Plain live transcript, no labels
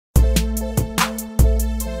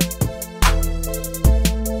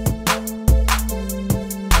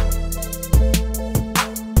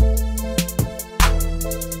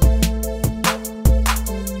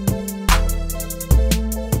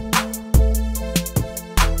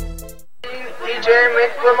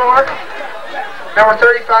Whitmore. Number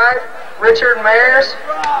 35, Richard Mayers.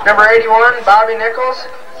 Number 81, Bobby Nichols.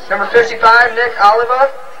 Number 55, Nick Oliva.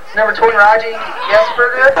 Number 20, Raji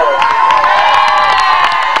Yesberger.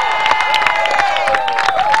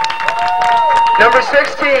 Number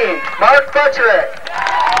 16, Mark Buttrick.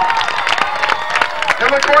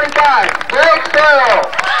 Number 25, Blake Farrell.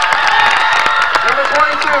 Number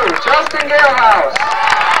 22, Justin Galehouse.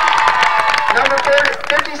 Number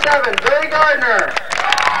 57, Billy Gardner.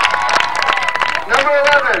 Number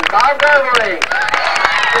 11, Bob Beverly.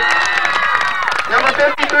 Number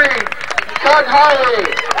 53, Doug Harley.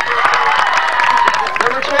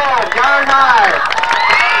 Number 12, John Hyde.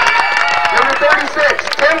 Number 36,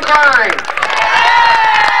 Tim Klein.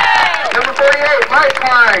 Number 48, Mike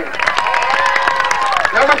Klein.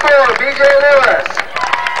 Number 4, BJ Lewis.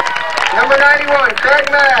 Number 91,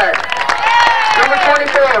 Craig Magg. Number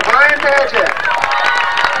 24, Brian Padgett.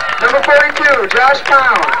 Number 42, Josh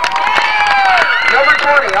Pound. Number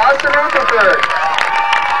 20, Austin Rutherford.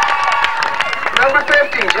 Number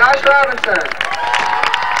 50, Josh Robinson.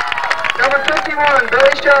 Number 51,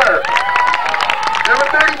 Billy Sharp. Number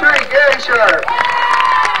 33, Gary Sharp.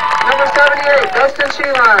 Number 78, Dustin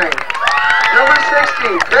Sheeline. Number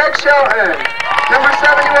 60, Greg Shelton. Number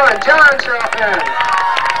 71, John Shelton.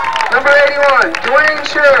 Number 81, Dwayne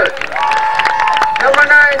Shirk. Number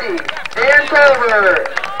 90, Dan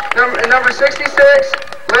Colbert. Number 66,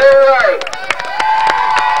 Larry Wright.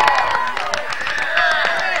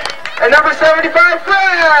 And number 75,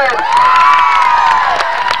 Fred!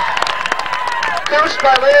 Coached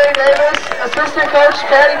by Larry Davis, assistant coach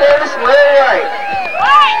Patty Davis and Larry Wright.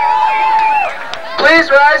 Please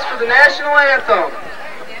rise for the national anthem.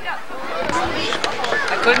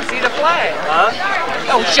 I couldn't see the flag. Huh?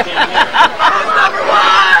 Oh, shit. Number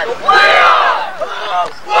 1, Will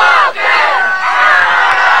Walker!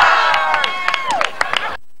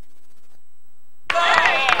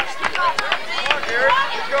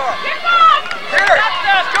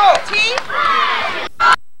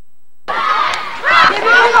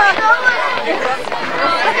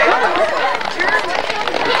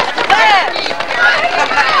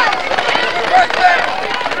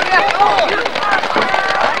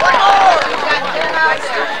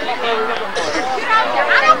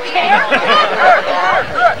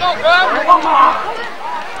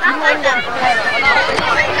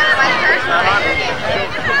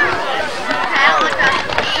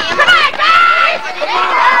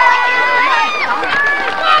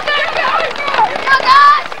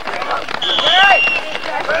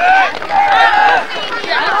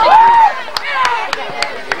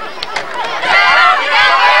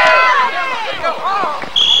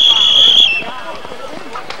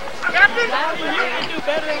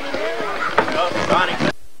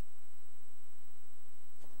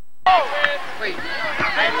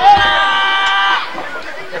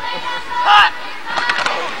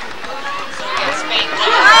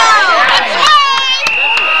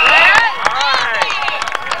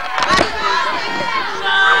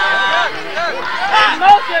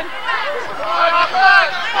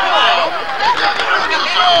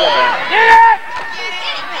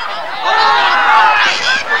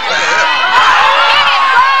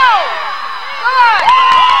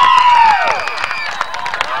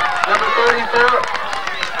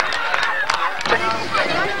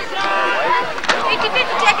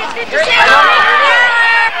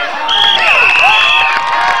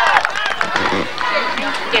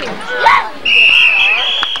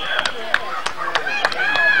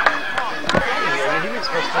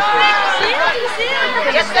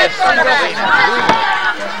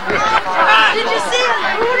 Did you see him?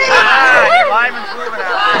 Lyman's moving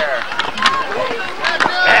out there.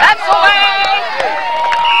 That's the way!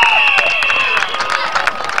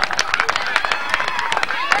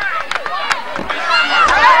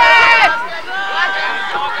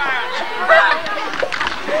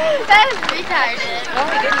 That is retarded. Oh,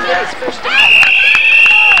 he didn't get his first down.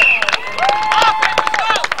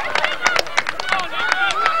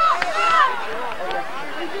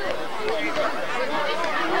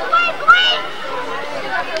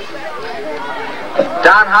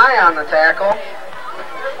 Don High on the tackle.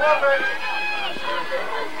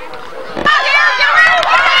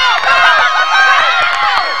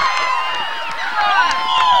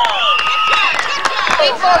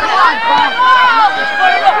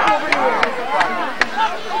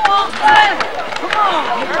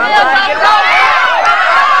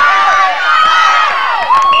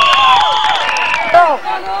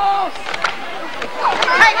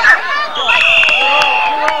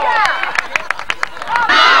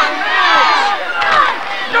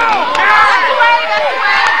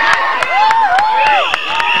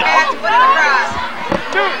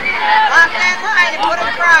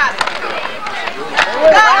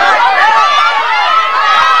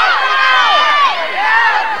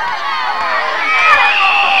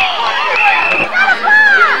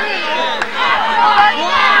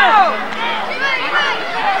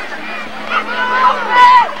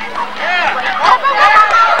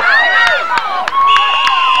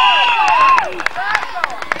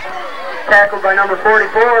 tackled by number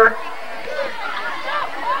 44.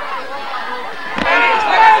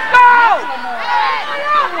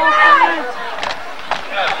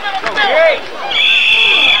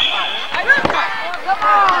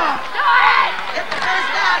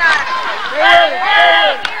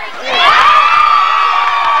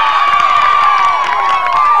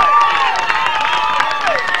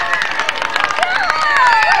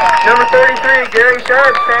 Number 33, Gary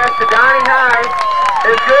Sharp's pass to Donnie High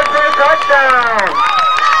is good for a touchdown.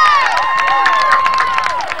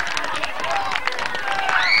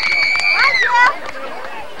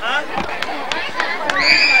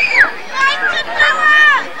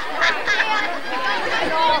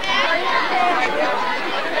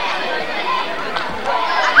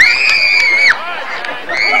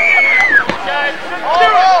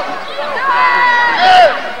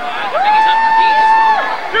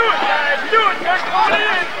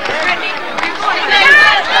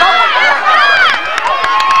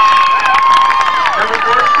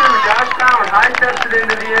 High steps it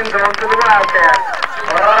into the end zone for the Wildcats.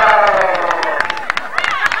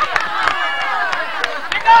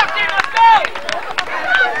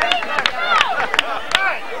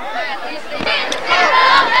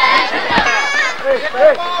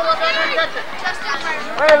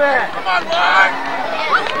 Wait a minute. Come on, Mark.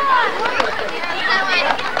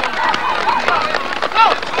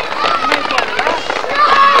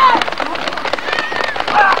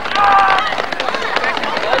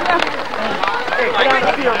 Get on the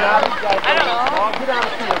field now. I don't know. Get on the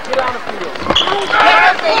field. Get on the field.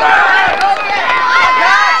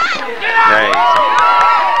 Nice.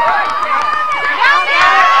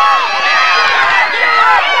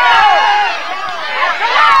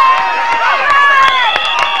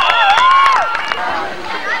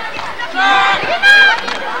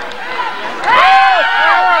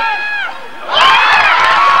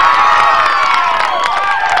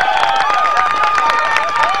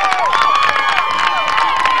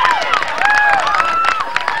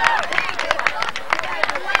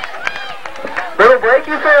 Little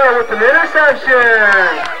Blakey Fair with an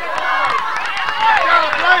interception.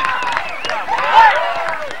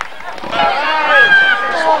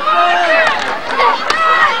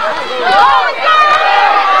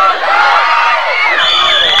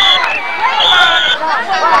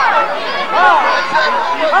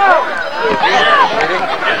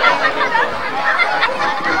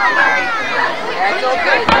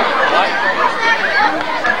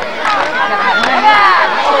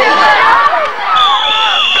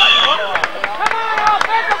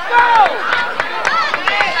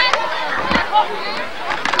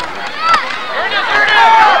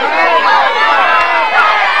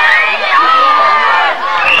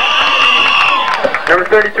 Number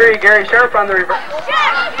 33, Gary Sharp on the reverse.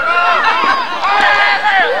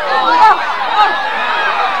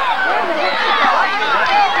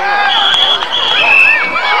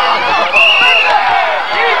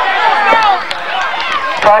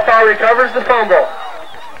 PawPaw recovers the fumble.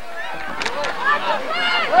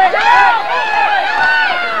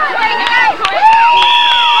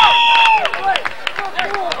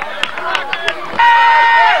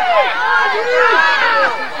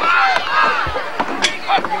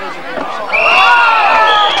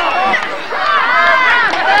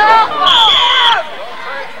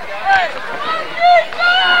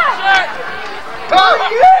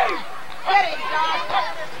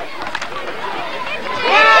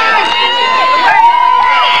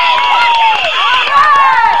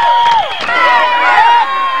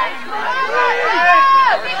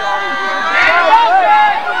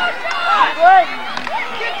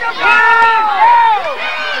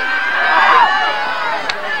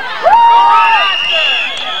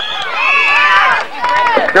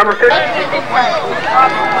 Number 50.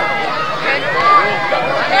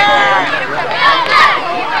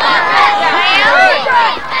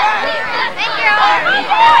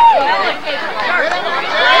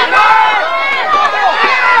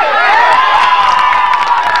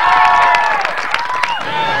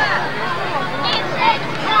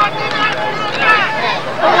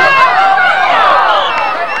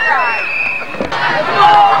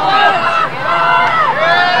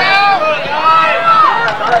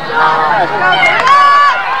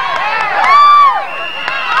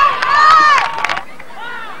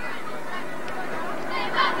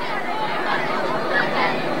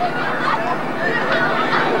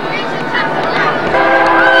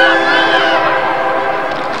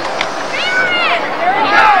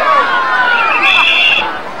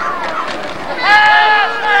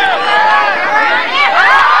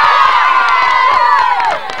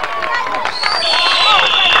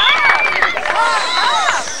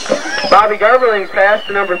 Bobby Garberling's pass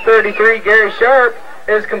to number 33, Gary Sharp,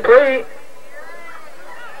 is complete.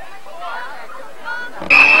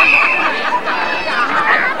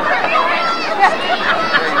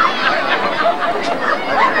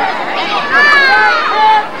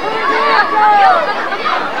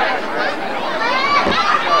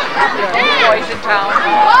 Boys in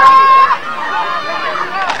town.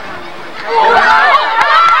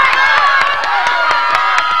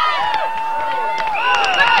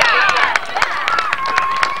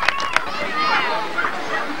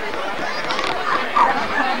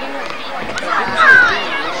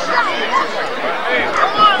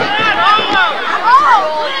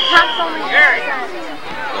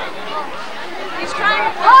 He's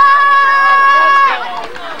trying to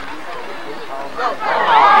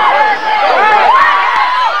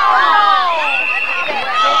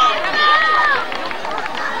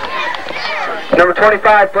Number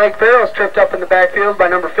 25, Blake Farrell's tripped up in the backfield by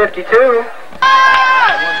number 52.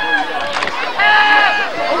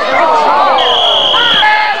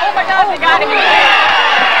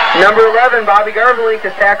 Number 11, Bobby Garvelink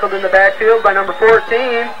is tackled in the backfield by number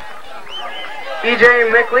 14,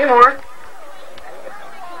 EJ McLemore.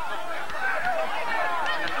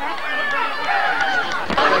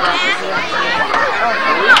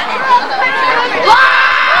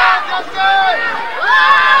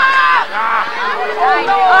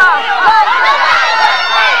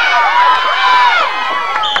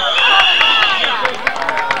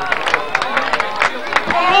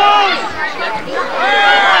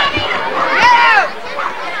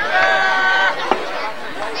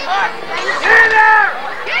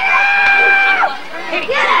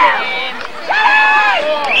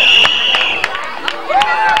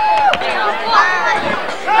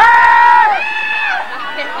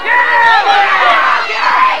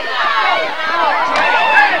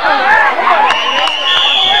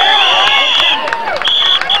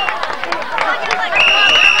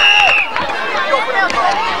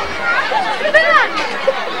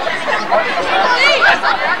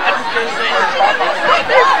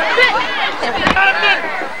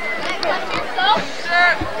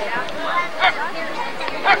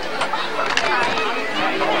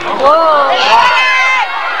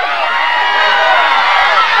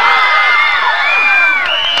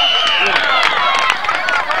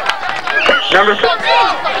 Number 6.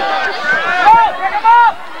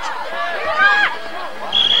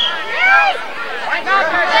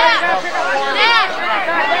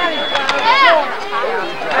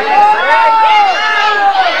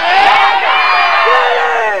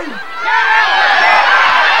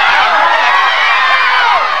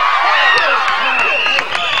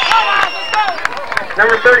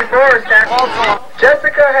 Number 34 is tackled.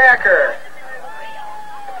 Jessica Hacker,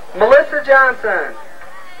 Melissa Johnson,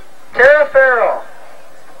 Tara Farrell,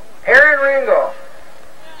 Erin Ringel,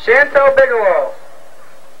 Chantel Bigelow,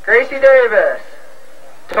 Gracie Davis,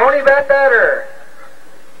 Tony Beth Etter,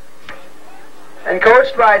 and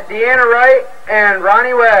coached by Deanna Wright and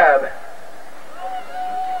Ronnie Webb.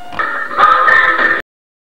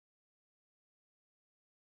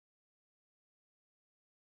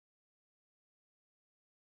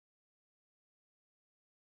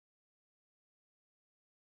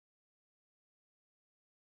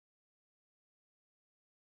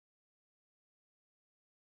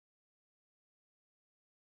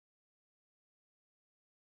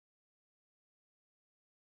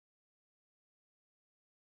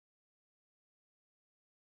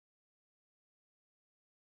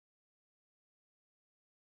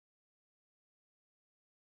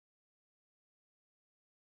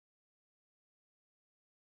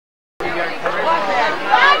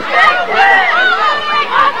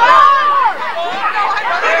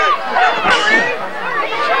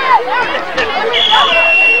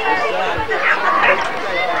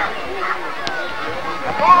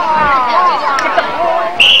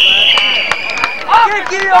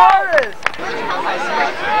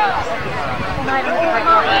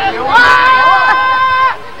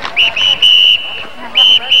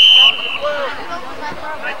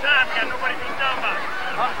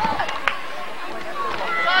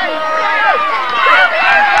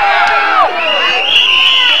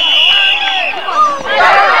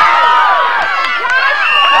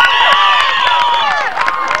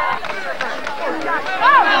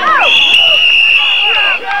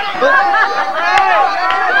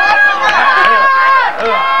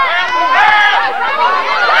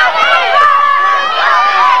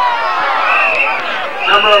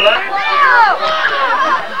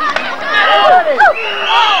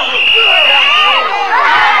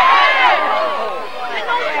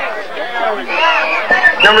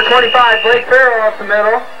 Number 25, Blake Farrell up the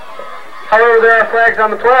middle. However, there are flags on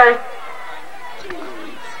the play.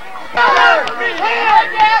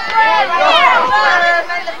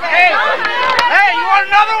 Hey, you want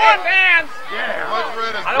another one? Fans!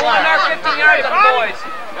 I don't want another 15 yards on the boys.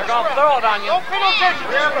 They're going to throw it on you. Don't pay no attention.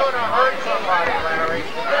 We're going to hurt somebody, Larry.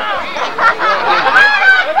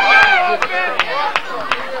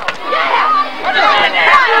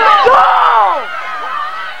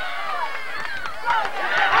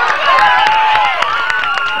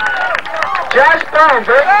 Josh Bone,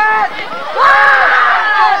 baby.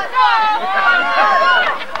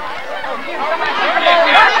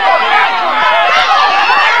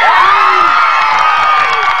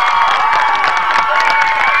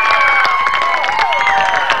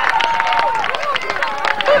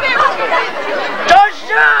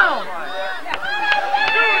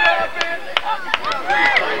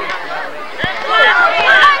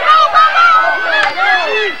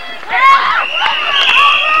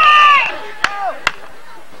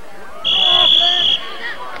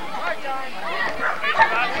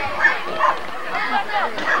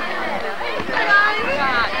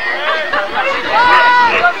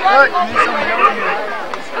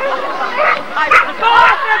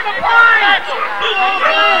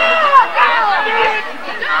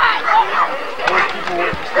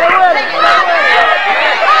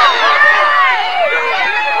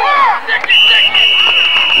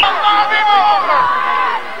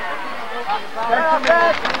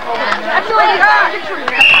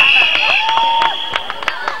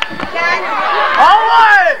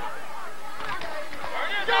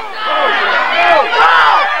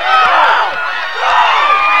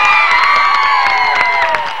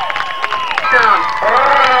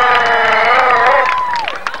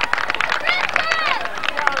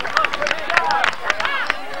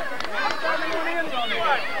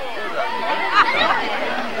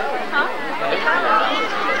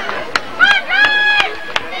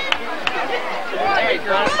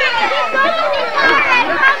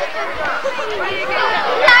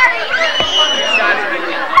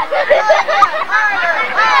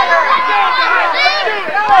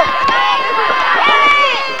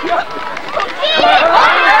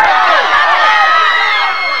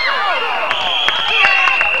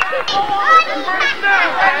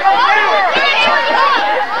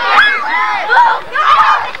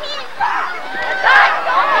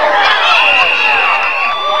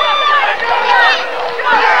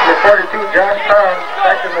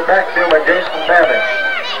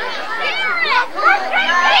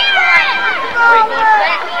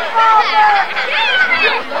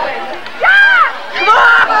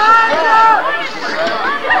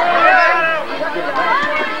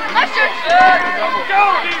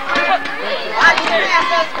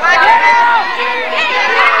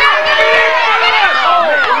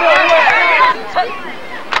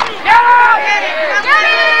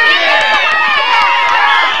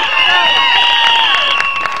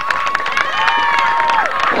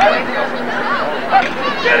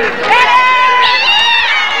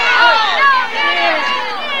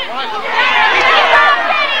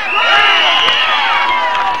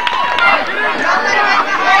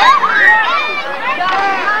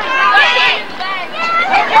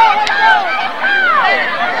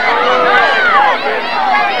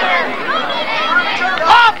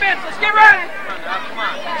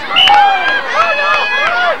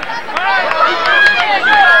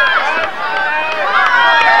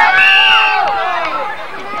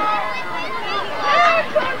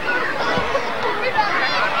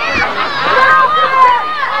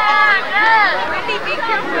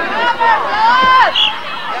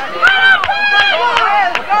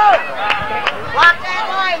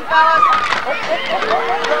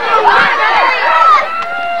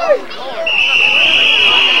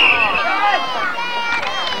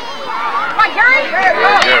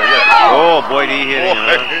 Oh, boy, did he hit him,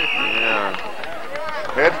 huh? Yeah.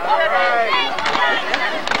 Hit.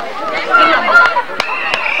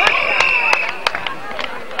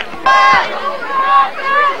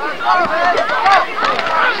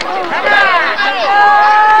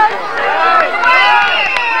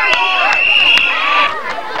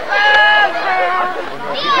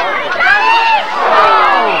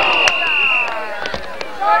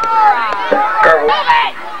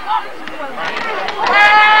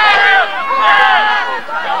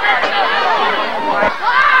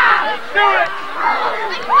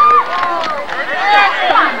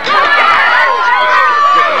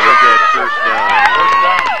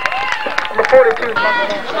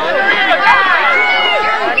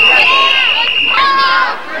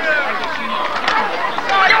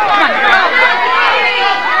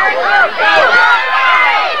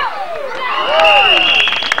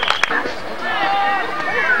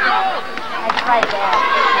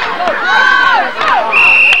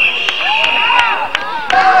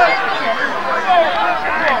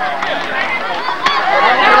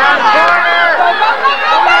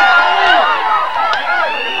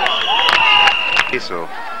 So.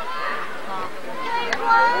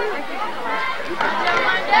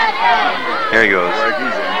 There he goes.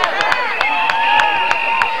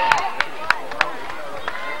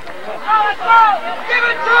 Give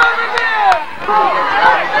it to him again!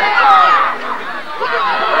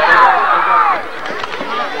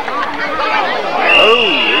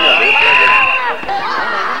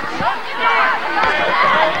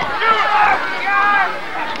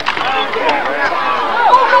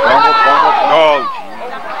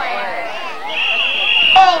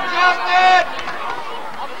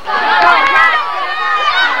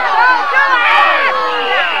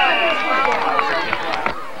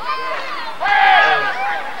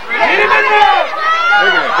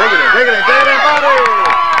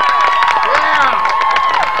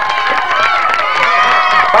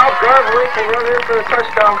 Will run in for the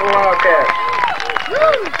touchdown for the Wildcats.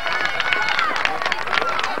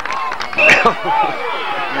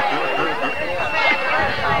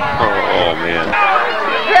 Oh, man.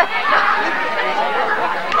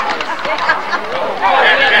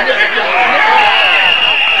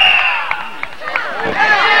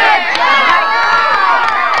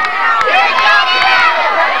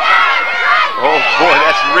 Oh, boy,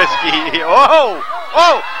 that's risky. Oh,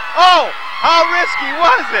 oh, oh, how risky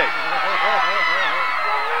was it?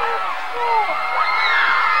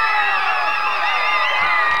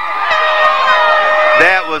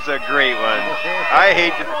 That was a great one. I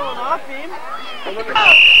hate to...